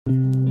And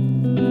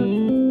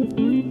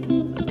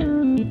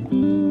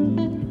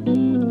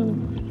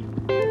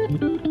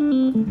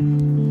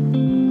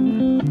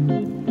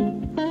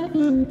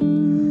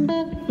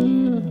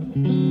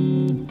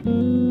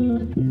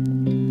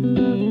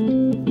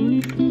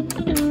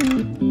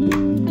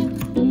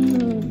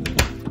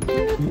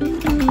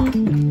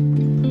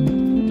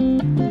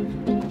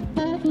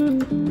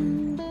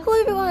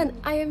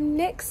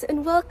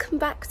welcome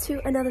back to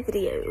another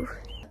video.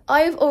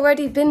 I've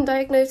already been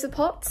diagnosed with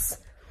PoTs,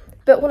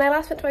 but when I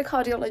last went to my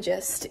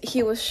cardiologist,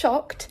 he was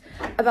shocked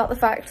about the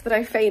fact that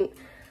I faint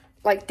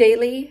like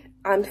daily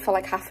and for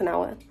like half an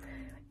hour,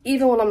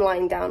 even when I'm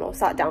lying down or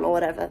sat down or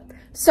whatever.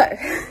 So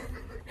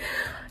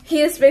he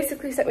has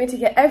basically sent me to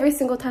get every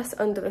single test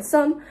under the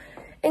sun,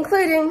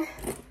 including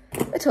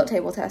a tilt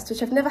table test,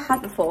 which I've never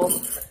had before.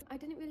 I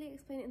didn't really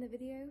explain it in the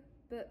video,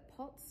 but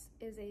PoTs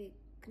is a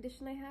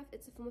condition I have.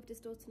 It's a form of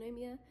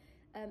dysautonomia.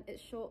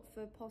 It's short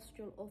for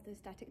postural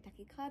orthostatic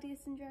tachycardia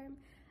syndrome.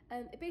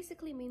 It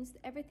basically means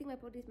that everything my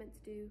body's meant to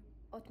do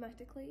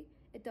automatically,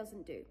 it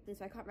doesn't do.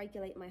 So I can't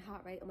regulate my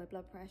heart rate or my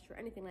blood pressure or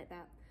anything like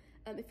that.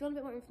 If you want a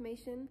bit more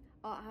information,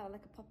 I have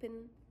like a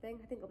pop-in thing,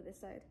 I think over this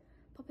side,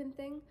 pop-in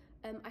thing.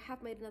 I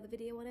have made another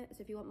video on it, so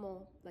if you want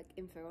more like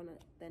info on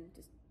it, then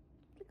just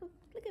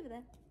click over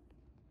there.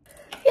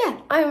 Yeah,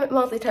 I'm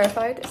mildly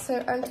terrified,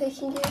 so I'm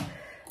taking you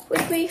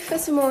with me for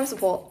some more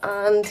support,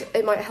 and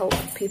it might help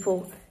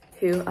people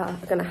who are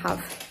going to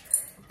have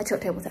a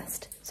tilt table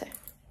test. So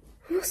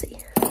we'll see.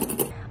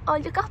 Oh,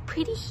 look how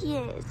pretty he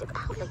is. Look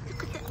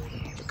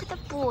at the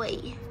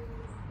boy.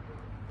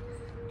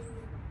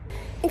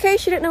 In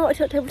case you don't know what a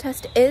tilt table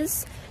test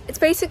is, it's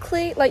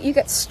basically like you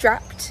get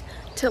strapped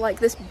to like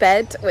this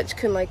bed which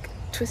can like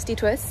twisty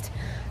twist.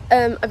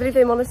 I believe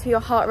they monitor your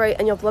heart rate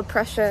and your blood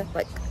pressure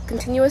like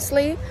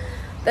continuously.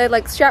 They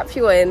like strap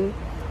you in.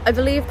 I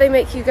believe they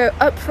make you go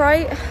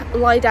upright,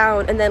 lie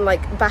down, and then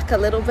like back a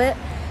little bit.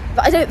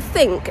 But I don't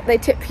think they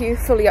tip you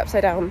fully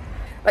upside down.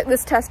 Like,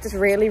 this test is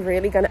really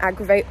going to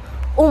aggravate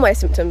all my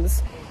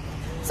symptoms.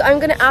 So I'm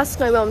going to ask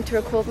my mum to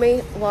record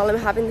me while I'm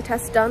having the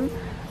test done,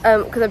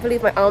 because I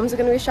believe my arms are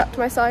going to be strapped to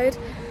my side,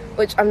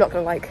 which I'm not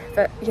going to like,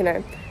 but you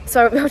know.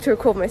 So I won't be able to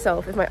record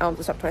myself if my arms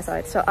are strapped to my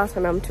side. So I'll ask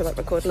my mum to like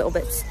record little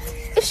bits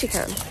if she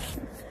can.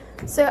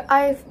 So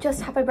I've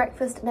just had my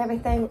breakfast and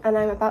everything, and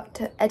I'm about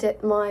to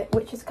edit my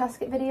witch's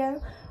casket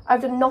video.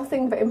 I've done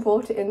nothing but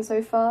import it in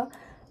so far.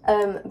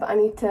 But I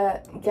need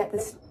to get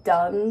this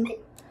done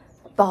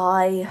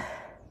by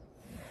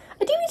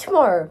ideally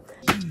tomorrow.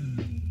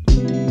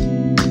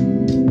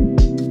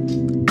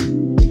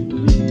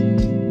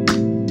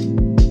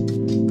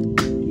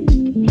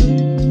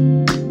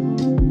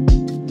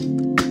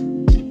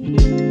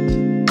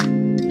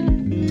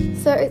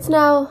 So it's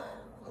now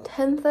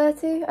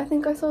 10:30, I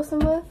think I saw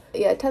somewhere.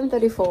 Yeah,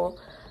 10:34,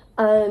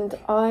 and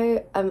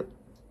I am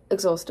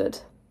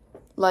exhausted.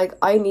 Like,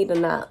 I need a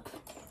nap.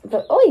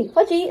 But oi,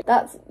 Fudgy,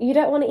 you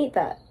don't want to eat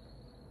that.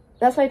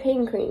 That's my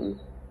pain cream.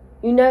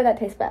 You know that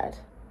tastes bad.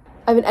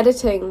 I've been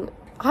editing.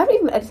 I haven't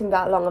even been editing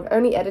that long. I've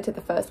only edited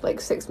the first like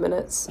 6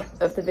 minutes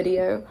of the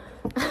video.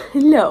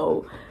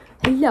 Hello.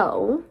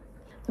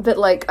 But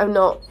like, I'm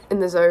not in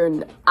the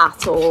zone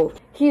at all.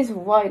 He's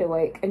wide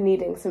awake and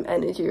needing some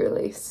energy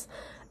release,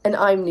 and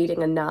I'm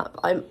needing a nap.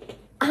 I'm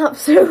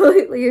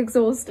absolutely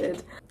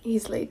exhausted.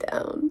 He's laid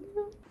down.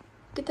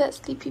 Look at that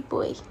sleepy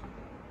boy.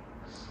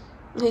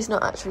 He's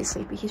not actually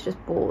sleepy, he's just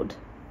bored.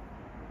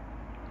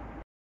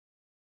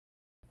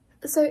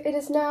 So it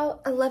is now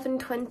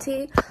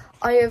 11:20.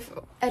 I have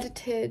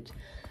edited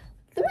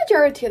the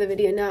majority of the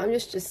video now. I'm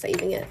just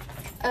saving it.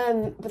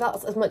 But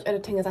that's as much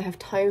editing as I have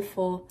time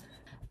for.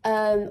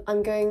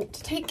 I'm going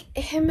to take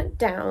him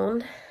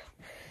down,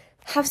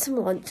 have some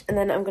lunch, and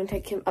then I'm going to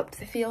take him up to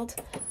the field.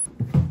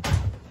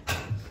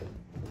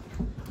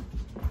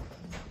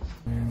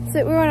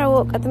 So we're on our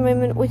walk at the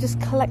moment. We're just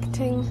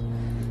collecting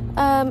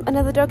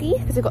another doggy,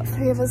 because we've got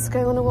 3 of us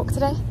going on a walk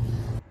today.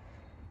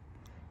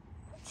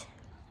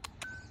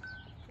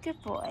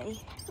 Good boy.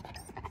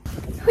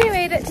 We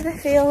made it to the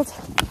field.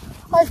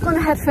 I've gone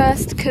ahead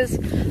first because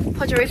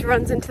Podge always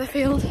runs into the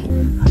field.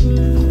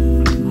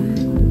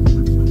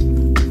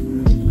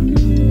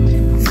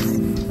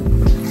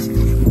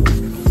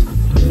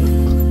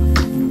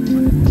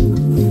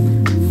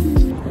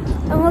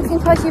 I'm walking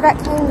Podge back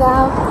home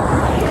now.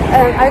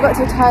 I got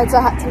too tired, so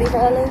I had to leave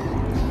early.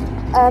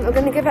 I'm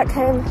going to go back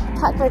home,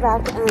 pack my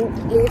bag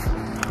and leave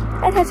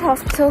and head to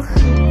hospital.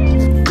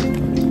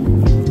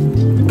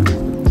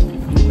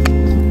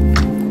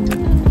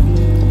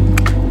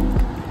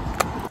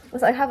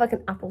 So I have like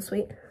an apple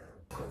sweet.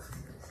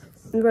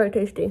 It's very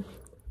tasty.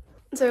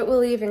 So we're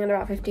leaving in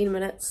about 15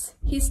 minutes.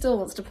 He still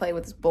wants to play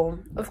with his ball.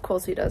 Of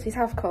course he does. He's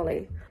half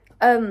collie.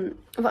 But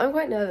I'm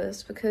quite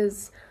nervous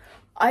because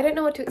I don't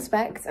know what to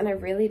expect, and I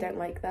really don't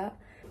like that.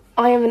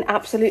 I am an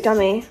absolute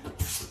dummy.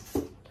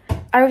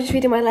 I was just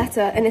reading my letter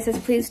and it says,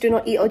 please do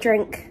not eat or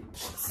drink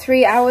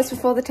 3 hours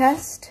before the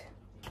test.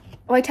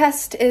 My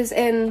test is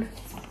in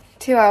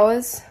 2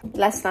 hours,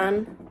 less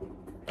than.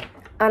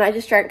 And I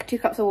just drank 2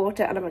 cups of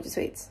water and a bunch of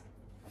sweets.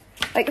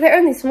 Like, they're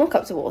only small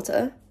cups of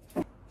water.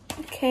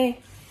 Okay,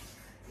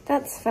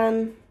 that's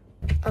fun.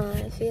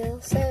 I feel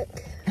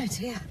sick. Oh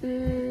dear.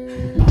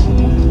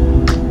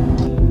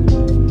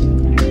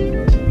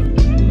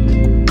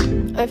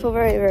 I feel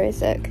very, very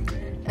sick.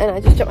 And I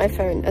just dropped my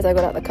phone as I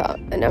got out of the car,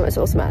 and now it's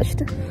all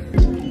smashed.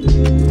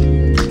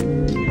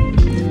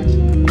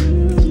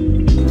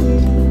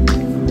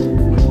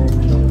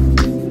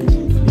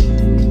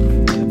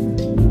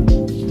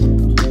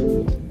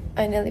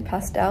 I nearly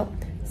passed out,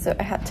 so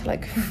I had to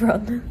like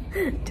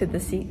run to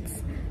the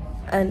seats,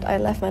 and I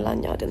left my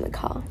lanyard in the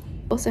car.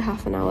 Also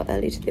half an hour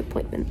early to the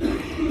appointment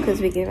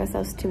because we gave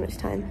ourselves too much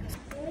time.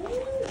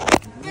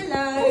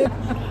 Hello. Yeah,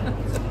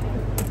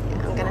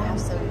 I'm gonna have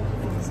some.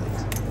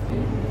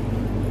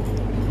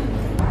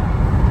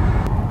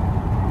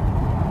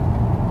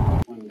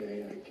 One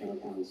day I came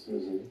upon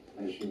Susan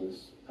as she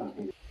was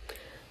talking.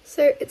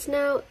 So it's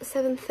now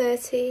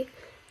 7:30.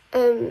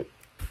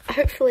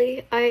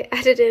 Hopefully I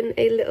added in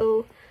a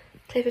little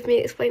clip of me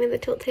explaining the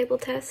tilt table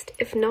test.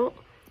 If not,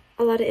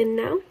 I'll add it in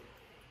now.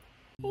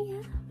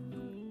 Yeah.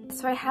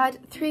 So I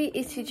had 3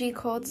 ECG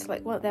cords,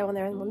 like one there, one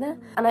there, and one there.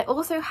 And I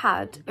also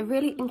had a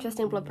really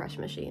interesting blood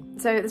pressure machine.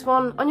 So there's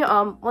one on your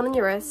arm, one on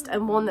your wrist,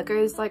 and one that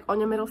goes like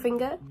on your middle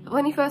finger.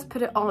 When he first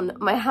put it on,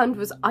 my hand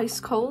was ice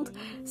cold.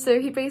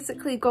 So he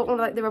basically got one of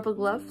like the rubber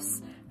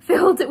gloves,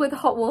 filled it with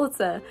hot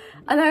water,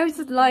 and I was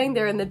just lying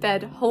there in the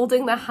bed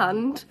holding the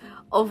hand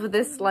of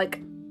this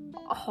like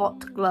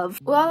hot glove.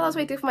 While I was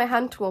waiting for my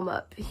hand to warm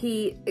up,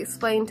 he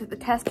explained that the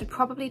test would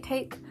probably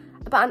take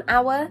about an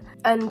hour,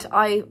 and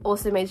I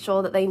also made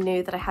sure that they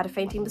knew that I had a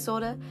fainting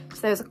disorder, so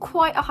there was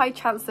quite a high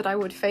chance that I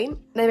would faint.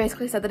 They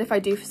basically said that if I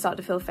do start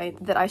to feel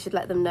faint, that I should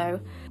let them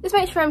know. Just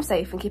make sure I'm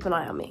safe and keep an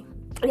eye on me.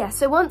 Yeah,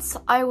 so once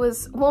I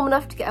was warm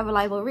enough to get a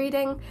reliable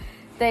reading,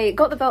 they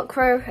got the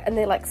Velcro and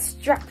they like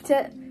strapped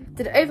it,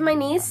 did it over my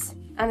knees,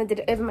 and they did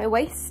it over my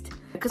waist.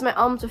 Because my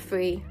arms were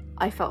free,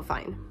 I felt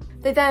fine.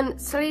 They then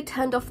slowly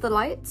turned off the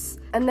lights,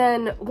 and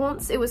then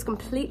once it was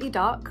completely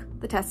dark,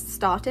 the test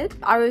started.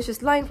 I was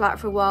just lying flat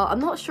for a while. I'm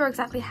not sure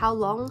exactly how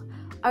long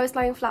I was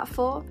lying flat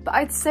for, but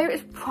I'd say it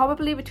was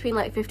probably between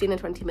like 15 and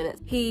 20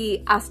 minutes.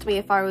 He asked me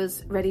if I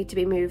was ready to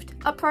be moved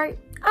upright,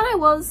 and I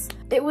was.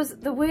 It was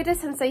the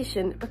weirdest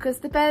sensation because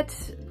the bed,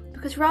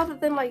 because rather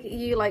than like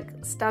you like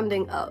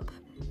standing up,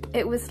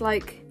 it was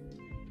like,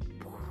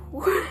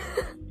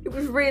 it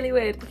was really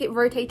weird. Like it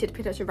rotated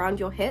pretty much around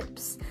your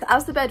hips.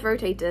 As the bed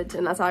rotated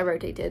and as I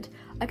rotated,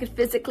 I could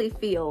physically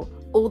feel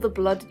all the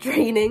blood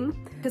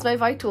draining because my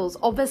vitals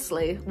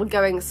obviously were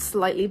going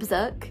slightly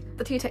berserk.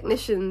 The 2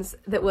 technicians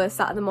that were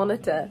sat at the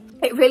monitor,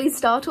 it really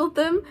startled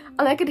them,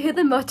 and I could hear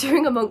them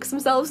muttering amongst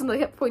themselves, and they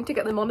kept pointing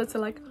at the monitor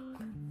like,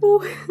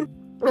 ooh.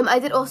 I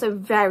did also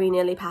very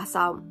nearly pass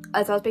out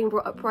as I was being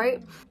brought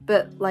upright,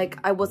 but like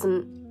I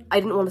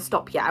didn't want to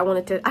stop yet. I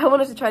wanted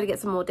to try to get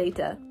some more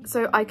data.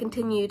 So I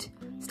continued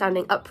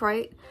standing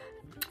upright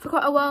for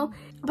quite a while,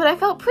 but I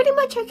felt pretty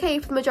much okay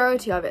for the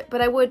majority of it,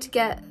 but I would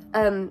get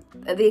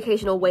the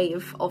occasional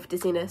wave of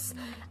dizziness,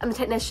 and the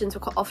technicians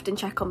would quite often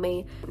check on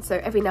me.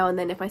 So every now and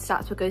then, if my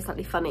stats would go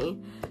slightly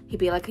funny, he'd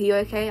be like, are you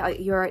okay? Are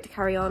you alright to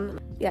carry on?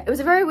 Yeah, it was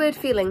a very weird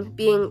feeling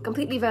being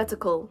completely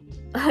vertical,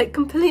 like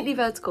completely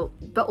vertical,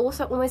 but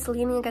also almost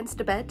leaning against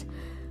a bed,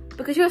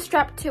 because you were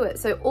strapped to it,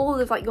 so all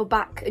of like your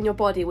back and your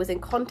body was in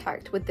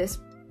contact with this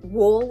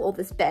wall or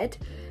this bed,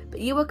 but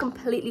you were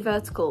completely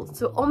vertical,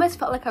 so it almost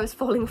felt like I was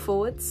falling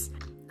forwards.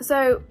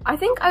 So I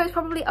think I was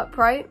probably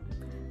upright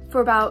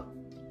for about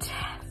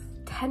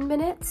 10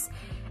 minutes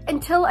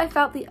until I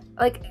felt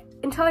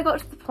until I got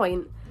to the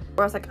point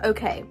where I was like,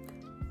 okay,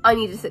 I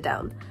need to sit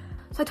down.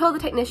 So I told the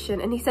technician,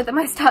 and he said that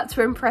my stats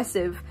were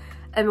impressive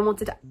and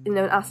wanted to, and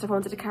asked if I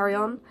wanted to carry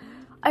on.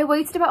 I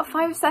waited about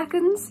 5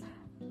 seconds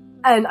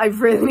and I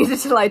really needed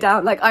to lie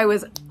down. Like I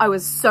was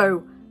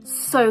so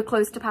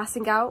close to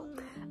passing out.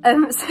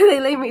 So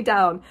they laid me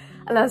down,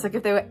 and I was like,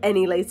 if they were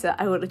any later,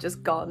 I would have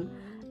just gone.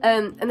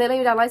 And they laid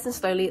me down nice and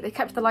slowly. They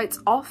kept the lights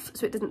off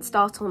so it didn't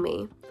startle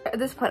me. At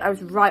this point, I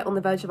was right on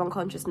the verge of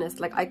unconsciousness.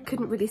 Like I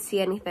couldn't really see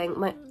anything.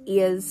 My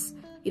ears,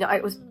 you know, I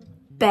was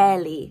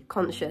barely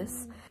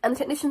conscious. And the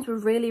technicians were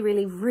really,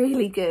 really,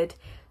 really good.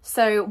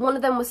 So one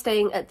of them was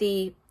staying at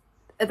the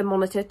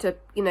monitor to,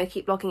 you know,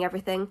 keep logging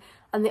everything,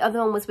 and the other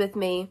one was with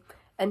me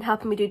and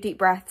helping me do deep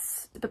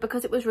breaths. But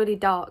because it was really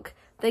dark,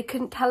 they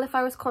couldn't tell if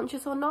I was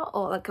conscious or not,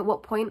 or like at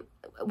what point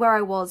where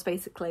I was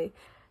basically.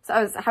 So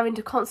I was having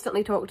to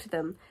constantly talk to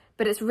them.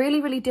 But it's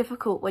really, really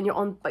difficult when you're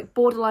on like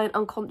borderline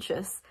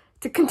unconscious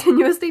to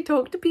continuously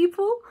talk to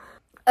people.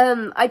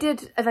 I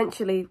did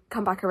eventually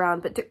come back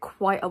around, but it took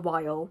quite a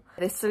while.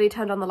 They slowly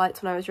turned on the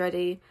lights when I was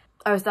ready.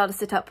 I was allowed to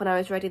sit up when I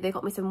was ready. They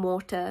got me some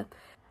water.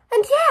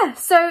 And yeah,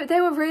 so they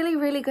were really,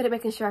 really good at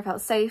making sure I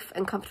felt safe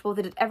and comfortable.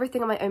 They did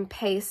everything at my own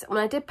pace. When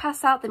I did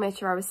pass out, they made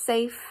sure I was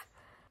safe.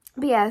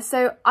 But yeah,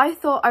 so I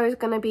thought I was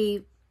going to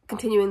be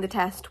continuing the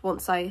test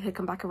once I had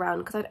come back around,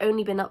 because I'd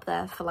only been up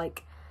there for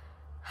like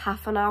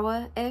half an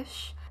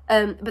hour-ish.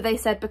 But they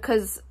said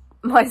because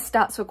my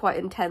stats were quite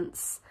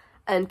intense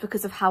and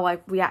because of how I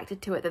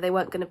reacted to it, that they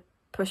weren't going to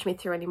push me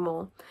through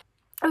anymore.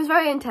 It was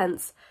very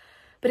intense,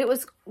 But it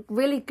was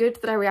really good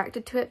that I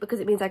reacted to it,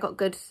 because it means I got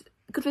good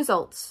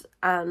results,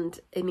 and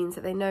it means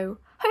that they know,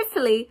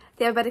 hopefully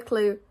they have a better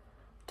clue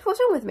to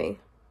what's wrong with me.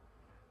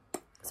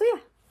 So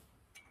yeah.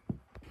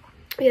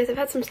 Yes, I've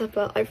had some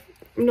supper. I've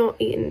not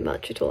eaten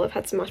much at all. I've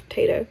had some mashed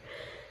potato.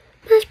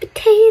 Mashed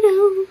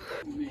potato!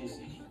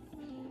 Amazing.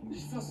 It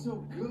just feels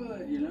so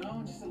good, you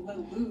know? Just to let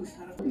loose.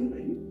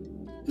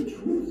 The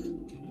truth.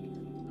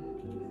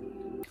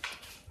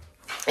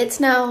 It's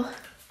now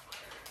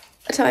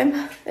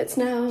It's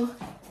now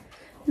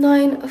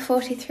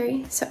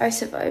 9:43, so I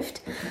survived.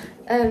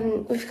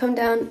 We've come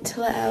down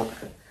to let out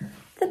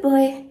the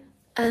boy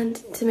and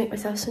to make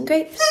myself some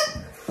grapes.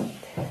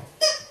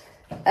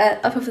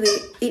 I'll probably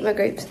eat my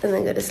grapes and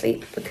then go to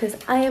sleep, because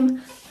I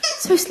am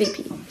so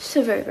sleepy,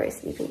 so very, very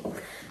sleepy.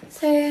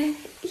 So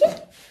yeah,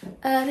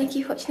 thank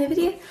you for watching the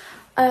video.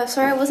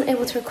 Sorry I wasn't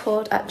able to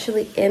record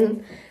actually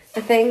in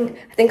the thing.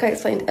 I think I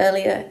explained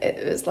earlier,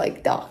 it was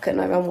like dark and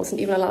my mum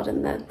wasn't even allowed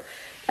in there.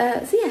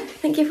 So yeah,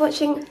 thank you for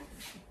watching.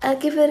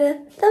 Give it a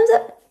thumbs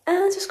up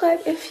and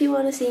subscribe if you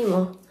want to see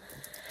more.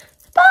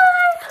 Bye!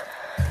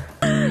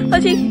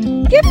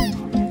 Archie, give!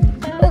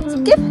 Let's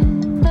give!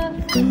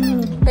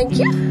 Thank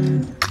you!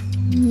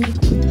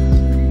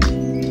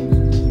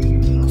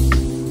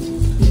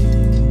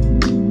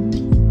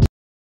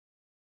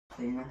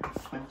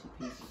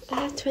 I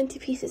have 20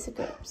 pieces of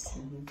grapes.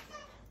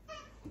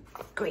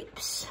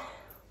 Grapes.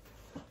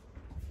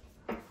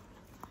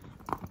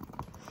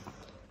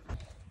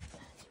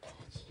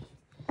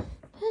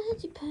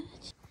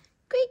 Purgy.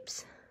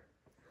 Grapes.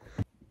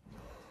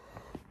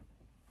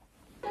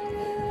 On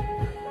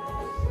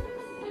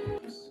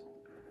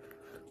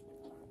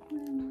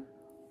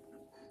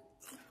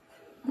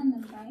the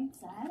right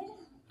side,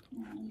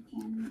 now you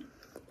can.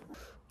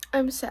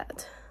 I'm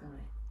sad.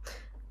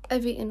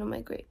 I've eaten all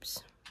my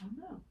grapes. Oh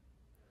no.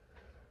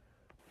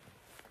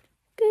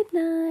 Good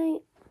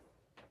night.